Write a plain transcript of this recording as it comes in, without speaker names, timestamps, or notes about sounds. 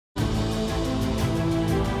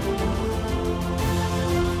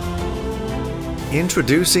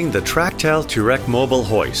Introducing the Tractel Tirak mobile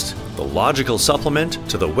hoist, the logical supplement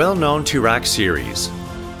to the well-known Tirak series.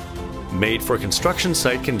 Made for construction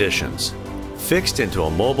site conditions, fixed into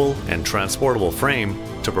a mobile and transportable frame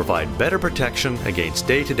to provide better protection against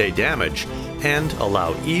day-to-day damage and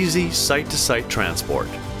allow easy site-to-site transport.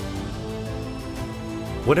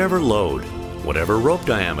 Whatever load, whatever rope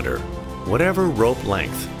diameter, whatever rope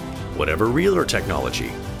length, whatever reeler technology,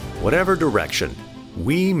 whatever direction,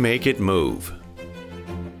 we make it move.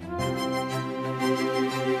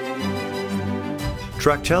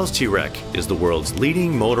 Tractel's Tirak is the world's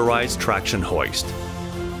leading motorized traction hoist.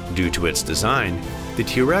 Due to its design, the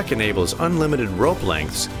Tirak enables unlimited rope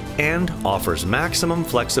lengths and offers maximum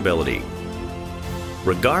flexibility.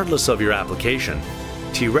 Regardless of your application,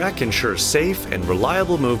 Tirak ensures safe and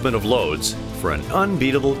reliable movement of loads for an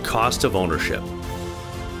unbeatable cost of ownership.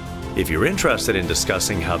 If you're interested in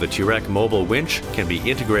discussing how the Tirak mobile winch can be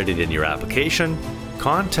integrated in your application,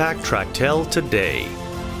 contact Tractel today.